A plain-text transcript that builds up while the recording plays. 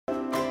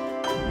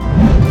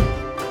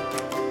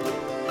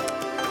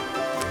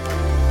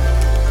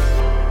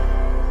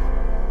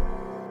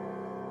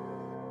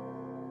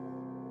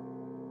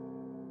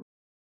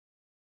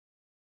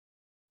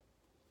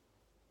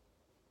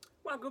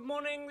good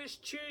morning this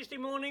Tuesday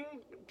morning.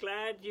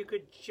 Glad you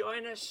could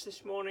join us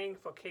this morning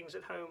for Kings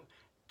at Home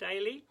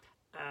Daily.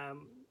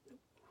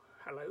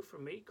 Hello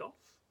from me, Goff.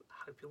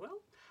 I hope you're well.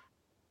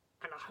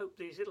 And I hope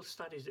these little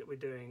studies that we're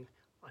doing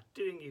are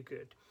doing you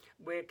good.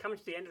 We're coming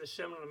to the end of the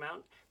Sermon on the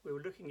Mount. We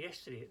were looking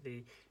yesterday at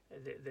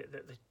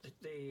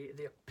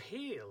the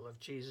appeal of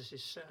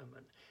Jesus'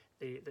 sermon,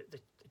 the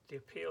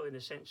appeal in the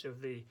sense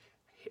of the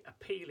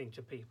appealing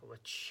to people, a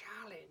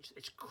challenge.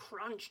 It's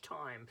crunch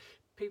time.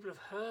 People have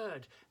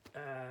heard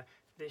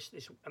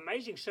this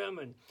amazing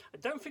sermon.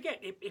 And don't forget,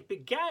 it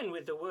began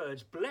with the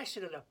words, "Blessed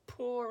are the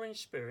poor in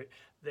spirit,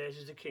 theirs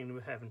is the kingdom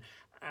of heaven."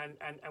 And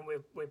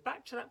we're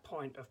back to that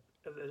point of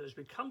as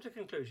we come to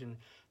conclusion,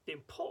 the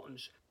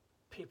importance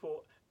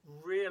people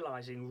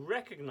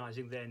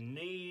recognizing their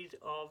need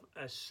of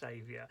a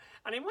saviour.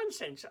 And in one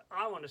sense,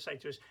 I want to say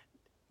to us,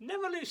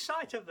 never lose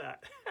sight of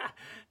that.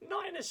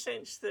 Not in a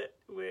sense that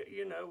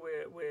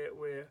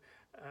we're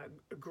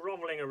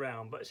grovelling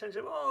around, but a sense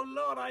of, oh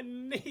Lord, I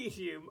need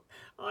you.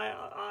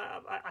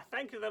 I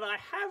thank you that I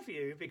have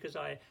you because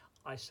I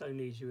so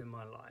need you in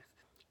my life.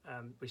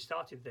 We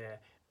started there.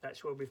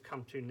 That's where we've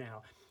come to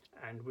now.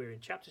 And we're in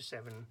chapter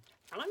 7. And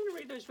I'm going to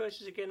read those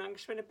verses again. I'm going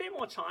to spend a bit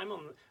more time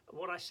on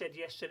what I said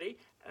yesterday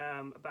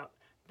about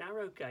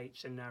narrow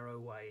gates and narrow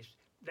ways.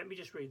 Let me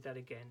just read that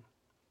again.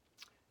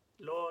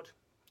 Lord,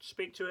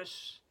 speak to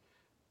us.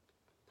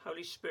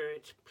 Holy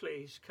Spirit,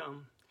 please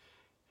come.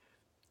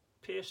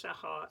 Pierce our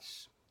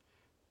hearts.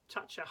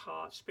 Touch our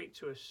hearts. Speak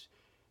to us.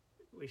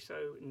 We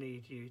so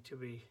need you to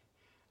be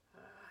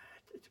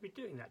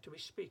doing that, to be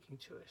speaking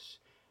to us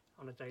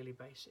on a daily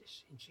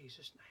basis. In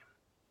Jesus' name.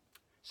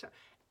 So,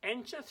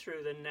 enter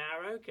through the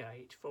narrow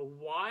gate, for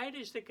wide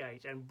is the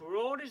gate and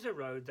broad is the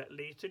road that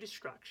leads to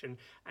destruction,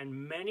 and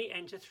many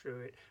enter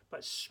through it.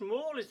 But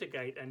small is the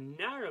gate and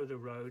narrow the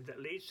road that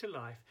leads to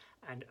life,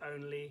 and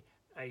only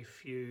a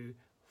few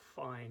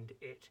find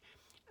it.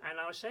 And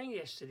I was saying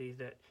yesterday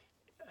that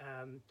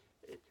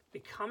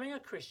becoming a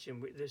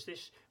Christian,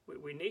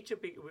 we need to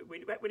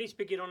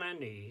begin on our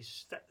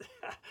knees. That,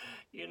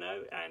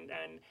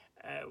 and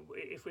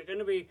if we're going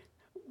to be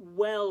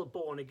well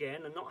born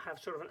again and not have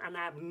sort of an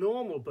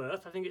abnormal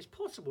birth. I think it's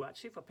possible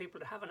actually for people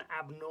to have an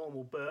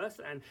abnormal birth,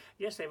 and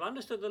yes, they've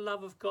understood the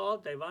love of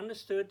God, they've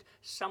understood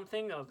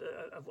something of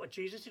what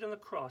Jesus did on the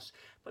cross,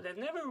 but they've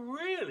never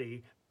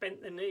really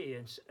bent the knee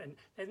and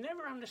they've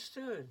never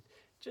understood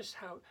just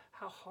how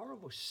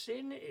horrible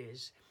sin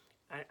is,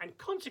 and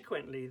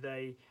consequently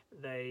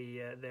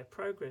their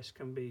progress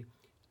can be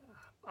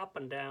up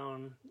and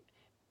down,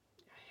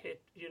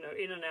 hit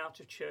in and out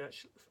of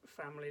church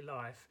family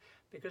life,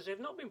 because they've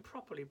not been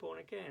properly born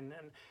again.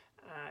 And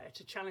it's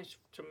a challenge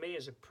to me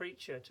as a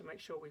preacher to make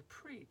sure we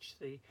preach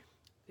the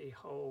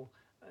whole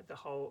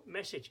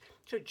message.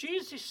 So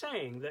Jesus is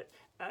saying that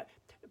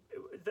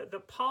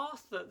the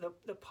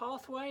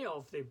pathway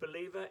of the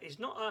believer is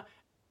not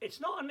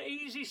an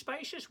easy,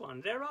 spacious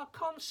one. There are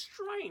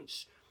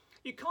constraints.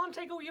 You can't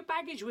take all your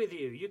baggage with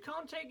you. You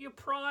can't take your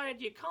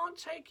pride. You can't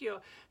take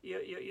your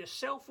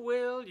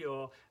self-will,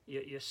 your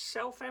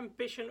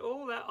self-ambition,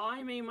 all that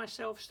I, me,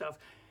 myself stuff.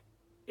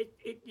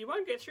 You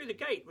won't get through the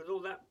gate with all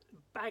that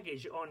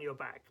baggage on your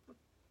back.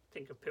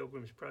 Think of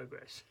Pilgrim's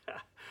Progress.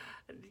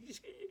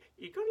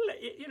 You've got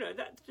to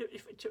that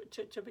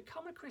to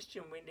become a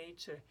Christian, we need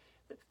to,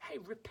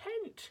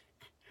 repent.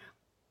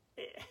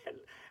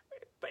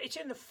 But it's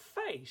in the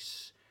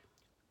face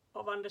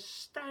of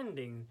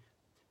understanding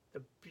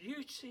the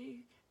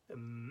beauty, the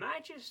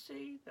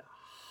majesty, the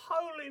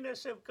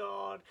holiness of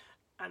God,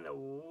 and the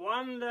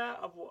wonder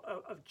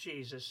of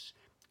Jesus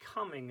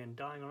coming and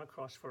dying on a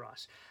cross for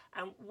us.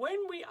 And when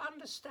we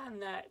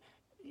understand that,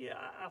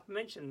 I've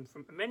mentioned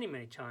from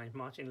many times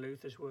Martin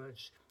Luther's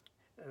words,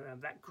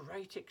 that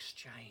great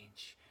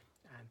exchange,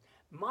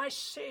 my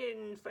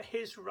sin for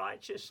his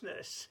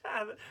righteousness,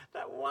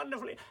 that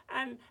wonderfully,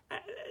 and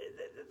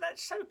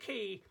that's so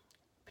key,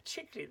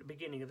 particularly at the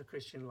beginning of the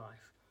Christian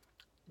life.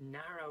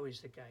 Narrow is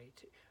the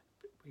gate.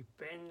 We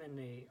bend the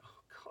knee.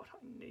 Oh God, I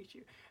need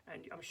you.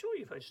 And I'm sure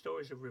you've heard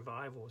stories of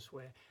revivals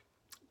where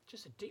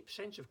just a deep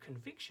sense of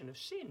conviction of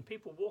sin.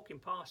 People walking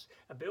past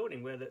a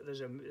building where there's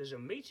a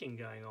meeting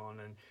going on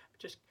and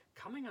just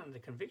coming under the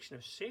conviction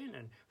of sin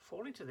and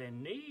falling to their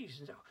knees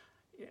and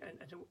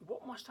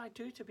what must I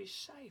do to be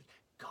saved?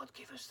 God,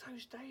 give us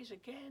those days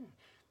again.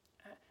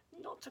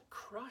 Not to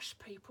crush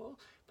people,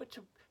 but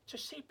to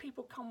see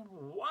people come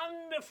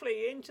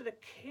wonderfully into the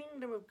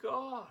kingdom of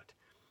God.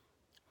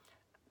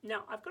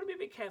 Now, I've got to be a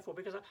bit careful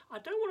because I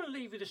don't want to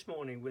leave you this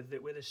morning with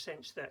a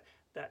sense that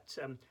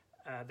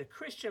the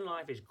Christian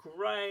life is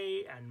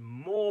grey and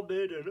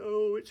morbid and,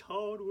 it's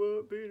hard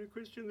work being a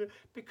Christian.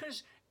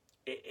 Because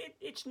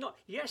it's not.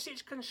 Yes,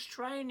 it's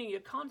constraining.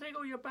 You can't take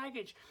all your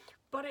baggage.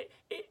 But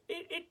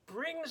it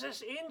brings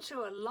us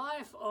into a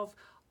life of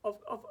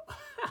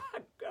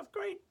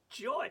great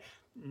joy.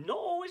 Not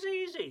always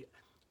easy.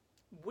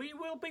 We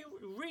will be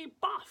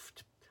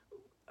rebuffed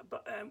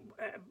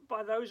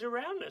by those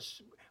around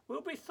us.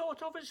 We'll be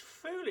thought of as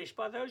foolish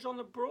by those on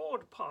the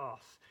broad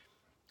path.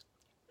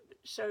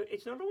 So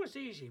it's not always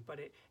easy, but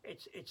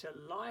it's a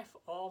life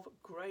of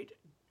great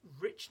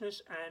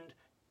richness and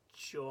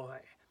joy.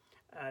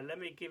 Let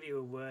me give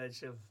you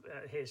words of,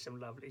 here's some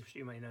lovely,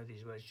 you may know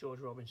these words, George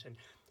Robinson.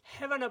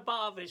 Heaven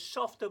above is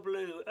softer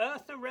blue,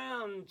 earth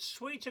around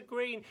sweeter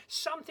green.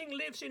 Something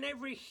lives in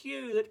every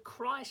hue that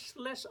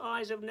Christless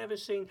eyes have never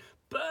seen.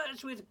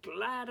 Birds with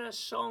gladder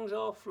songs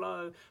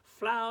o'erflow,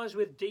 flowers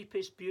with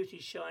deepest beauty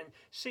shine.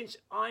 Since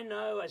I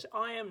know as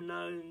I am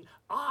known,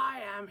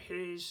 I am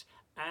his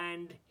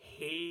and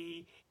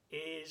he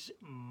is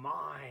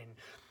mine.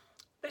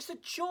 There's the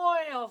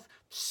joy of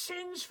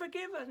sins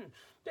forgiven.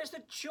 There's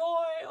the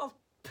joy of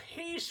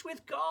peace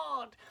with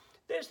God.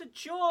 There's the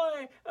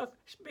joy of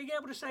being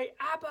able to say,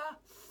 Abba,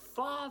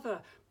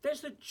 Father.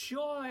 There's the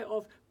joy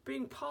of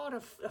being part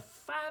of the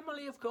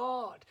family of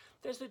God.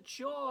 There's the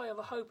joy of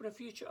a hope and a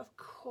future. Of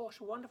course,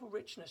 wonderful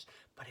richness,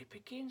 but it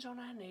begins on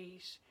our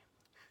knees.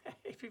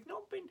 If you've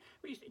not been,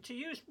 to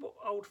use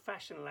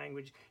old-fashioned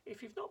language,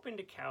 if you've not been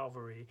to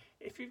Calvary,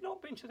 if you've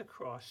not been to the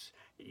cross,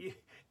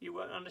 you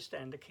won't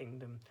understand the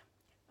kingdom.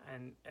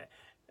 And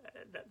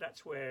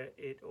that's where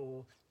it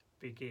all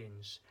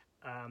begins.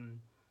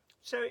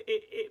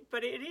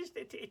 But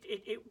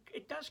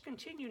it does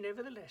continue,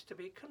 nevertheless, to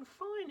be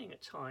confining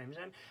at times.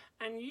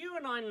 And you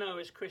and I know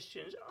as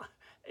Christians,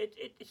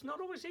 it's not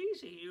always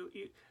easy.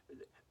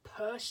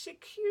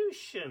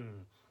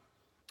 Persecution,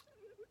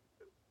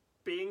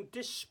 being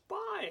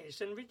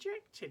despised and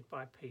rejected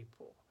by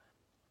people.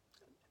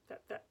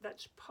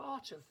 That's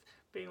part of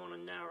being on a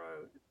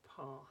narrow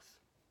path.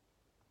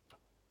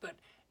 But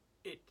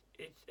it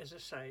as I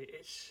say,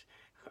 it's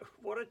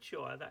what a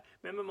joy.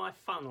 Remember my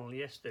funnel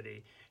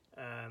yesterday.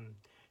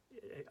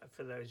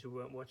 For those who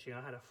weren't watching,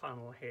 I had a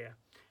funnel here,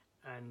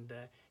 and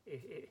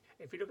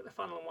if you look at the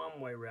funnel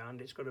one way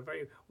round, it's got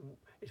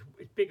it's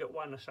big at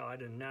one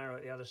side and narrow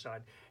at the other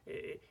side.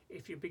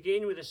 If you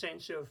begin with a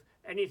sense of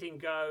anything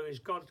goes,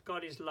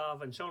 God is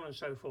love, and so on and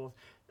so forth,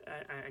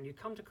 and you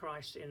come to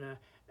Christ in a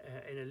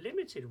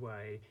limited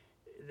way,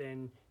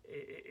 then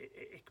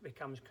it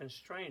becomes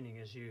constraining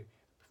as you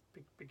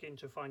begin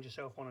to find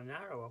yourself on a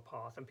narrower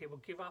path, and people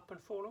give up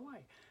and fall away.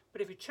 But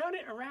if you turn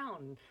it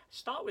around,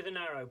 start with the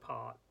narrow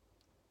part,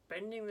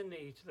 bending the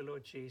knee to the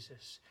Lord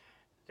Jesus,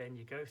 then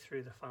you go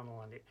through the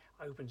funnel and it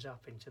opens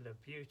up into the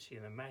beauty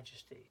and the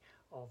majesty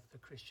of the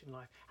Christian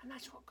life. And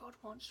that's what God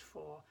wants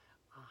for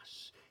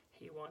us.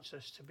 He wants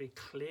us to be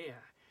clear,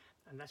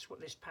 and that's what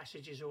this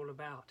passage is all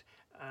about.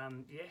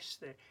 Yes,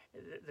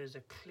 there's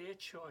a clear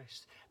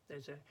choice.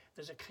 There's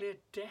a clear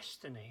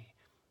destiny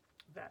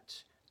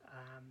that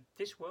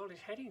this world is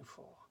heading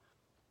for.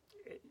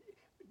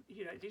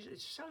 These are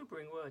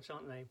sobering words,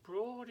 aren't they?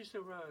 Broad is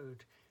the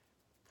road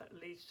that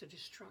leads to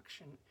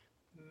destruction.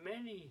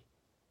 Many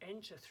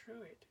enter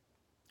through it.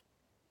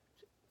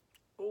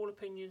 All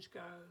opinions go.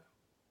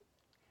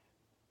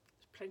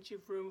 There's plenty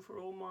of room for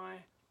all my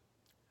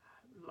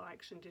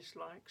likes and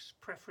dislikes,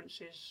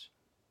 preferences.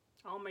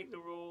 I'll make the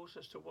rules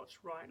as to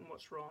what's right and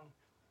what's wrong.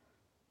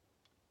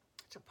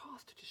 It's a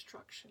path to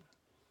destruction.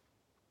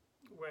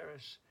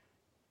 Whereas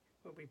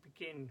when we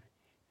begin,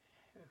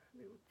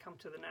 we come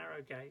to the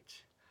narrow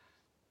gate,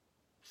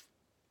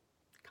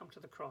 come to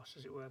the cross,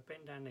 as it were,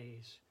 bend our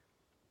knees,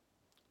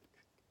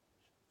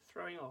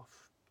 throwing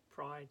off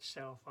pride,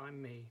 self, I'm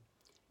me,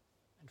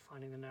 and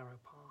finding the narrow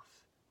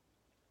path.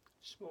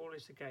 Small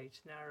is the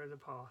gate, narrow the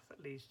path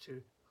that leads to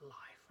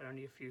life, and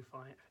only a few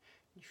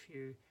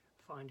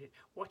find it.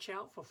 Watch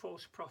out for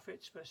false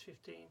prophets, verse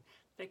 15.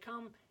 They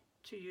come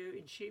to you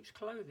in sheep's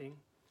clothing,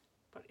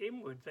 but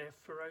inward they're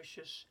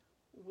ferocious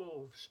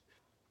wolves.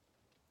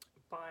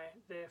 By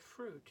their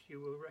fruit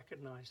you will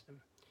recognize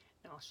them.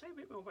 Now, I'll say a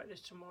bit more about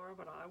this tomorrow,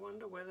 but I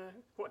wonder whether,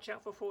 watch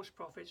out for false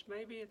prophets,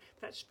 maybe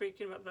that's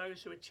speaking about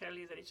those who would tell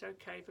you that it's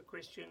okay for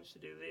Christians to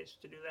do this,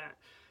 to do that.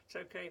 It's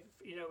okay,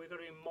 we've got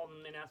to be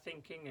modern in our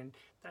thinking, and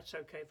that's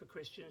okay for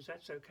Christians,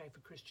 that's okay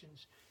for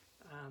Christians.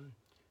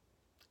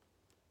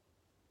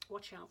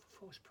 Watch out for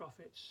false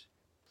prophets,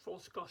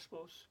 false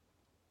gospels,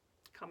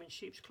 come in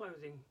sheep's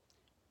clothing,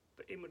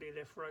 but inwardly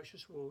they're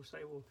ferocious wolves.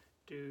 They will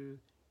do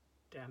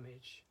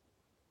damage.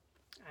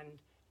 And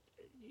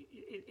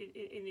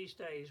in these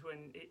days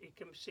when it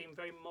can seem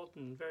very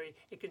modern,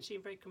 it can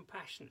seem very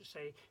compassionate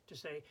to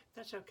say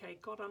that's okay,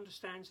 God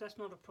understands, that's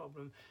not a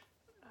problem.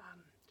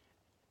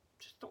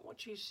 Just not what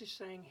Jesus is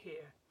saying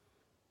here.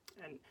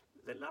 And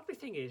the lovely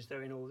thing is,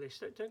 though, in all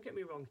this, don't get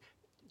me wrong,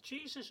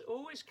 Jesus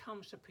always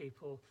comes to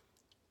people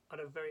at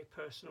a very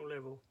personal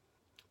level.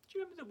 Do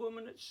you remember the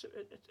woman at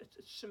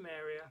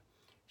Samaria?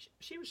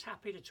 She was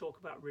happy to talk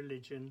about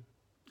religion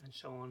and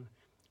so on.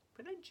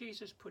 But then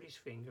Jesus put his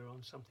finger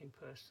on something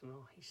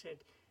personal. He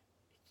said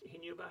he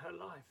knew about her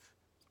life.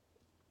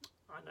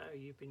 I know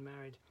you've been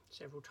married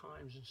several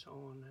times and so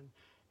on. And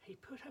he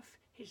put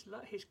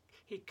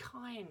he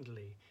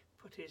kindly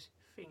put his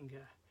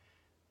finger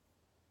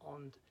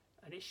on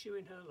an issue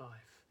in her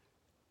life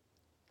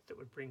that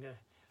would bring her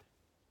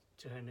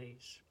to her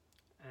knees.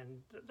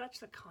 And that's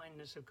the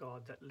kindness of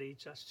God that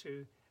leads us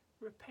to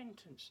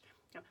repentance.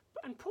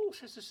 And Paul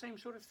says the same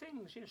sort of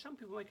things. Some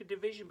people make a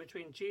division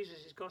between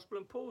Jesus' gospel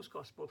and Paul's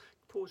gospel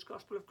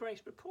of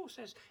grace. But Paul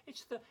says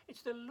it's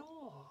the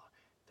law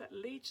that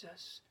leads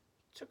us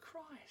to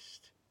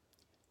Christ.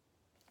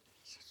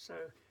 So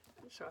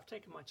I've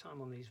taken my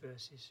time on these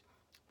verses.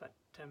 But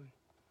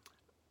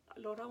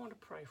Lord, I want to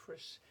pray for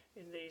us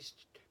in these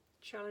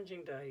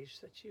challenging days,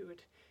 that you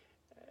would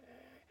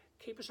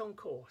keep us on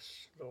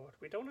course, Lord.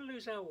 We don't want to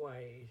lose our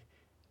way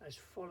as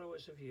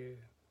followers of you.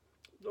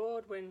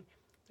 Lord, when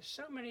there's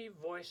so many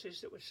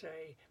voices that would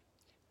say,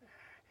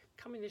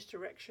 come in this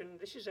direction,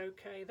 this is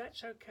okay,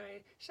 that's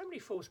okay. So many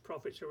false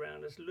prophets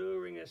around us,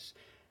 luring us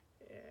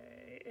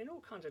in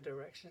all kinds of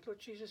directions. Lord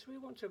Jesus, we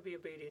want to be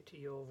obedient to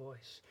your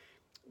voice.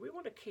 We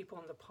want to keep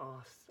on the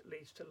path that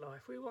leads to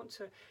life. We want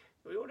to,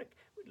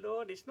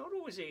 Lord, it's not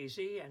always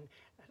easy, and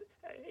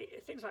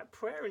things like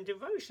prayer and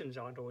devotions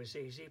aren't always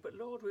easy, but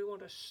Lord, we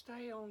want to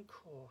stay on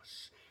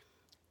course,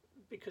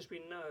 because we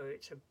know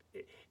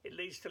it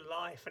leads to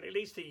life, and it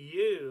leads to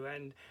you,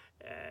 and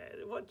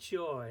what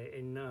joy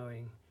in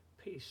knowing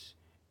peace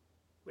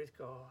with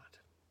God.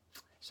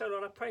 So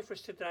Lord, I pray for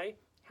us today.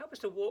 Help us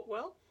to walk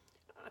well.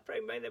 I pray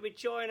may there be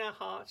joy in our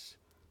hearts.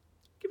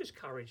 Give us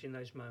courage in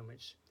those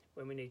moments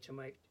when we need to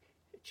make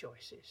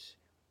choices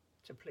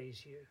to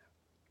please you.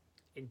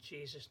 In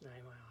Jesus' name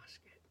I ask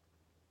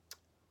it.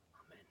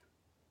 Amen.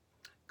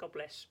 God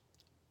bless.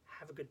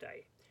 Have a good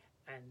day.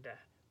 And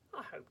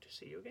I hope to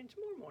see you again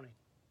tomorrow morning.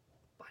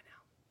 Bye now.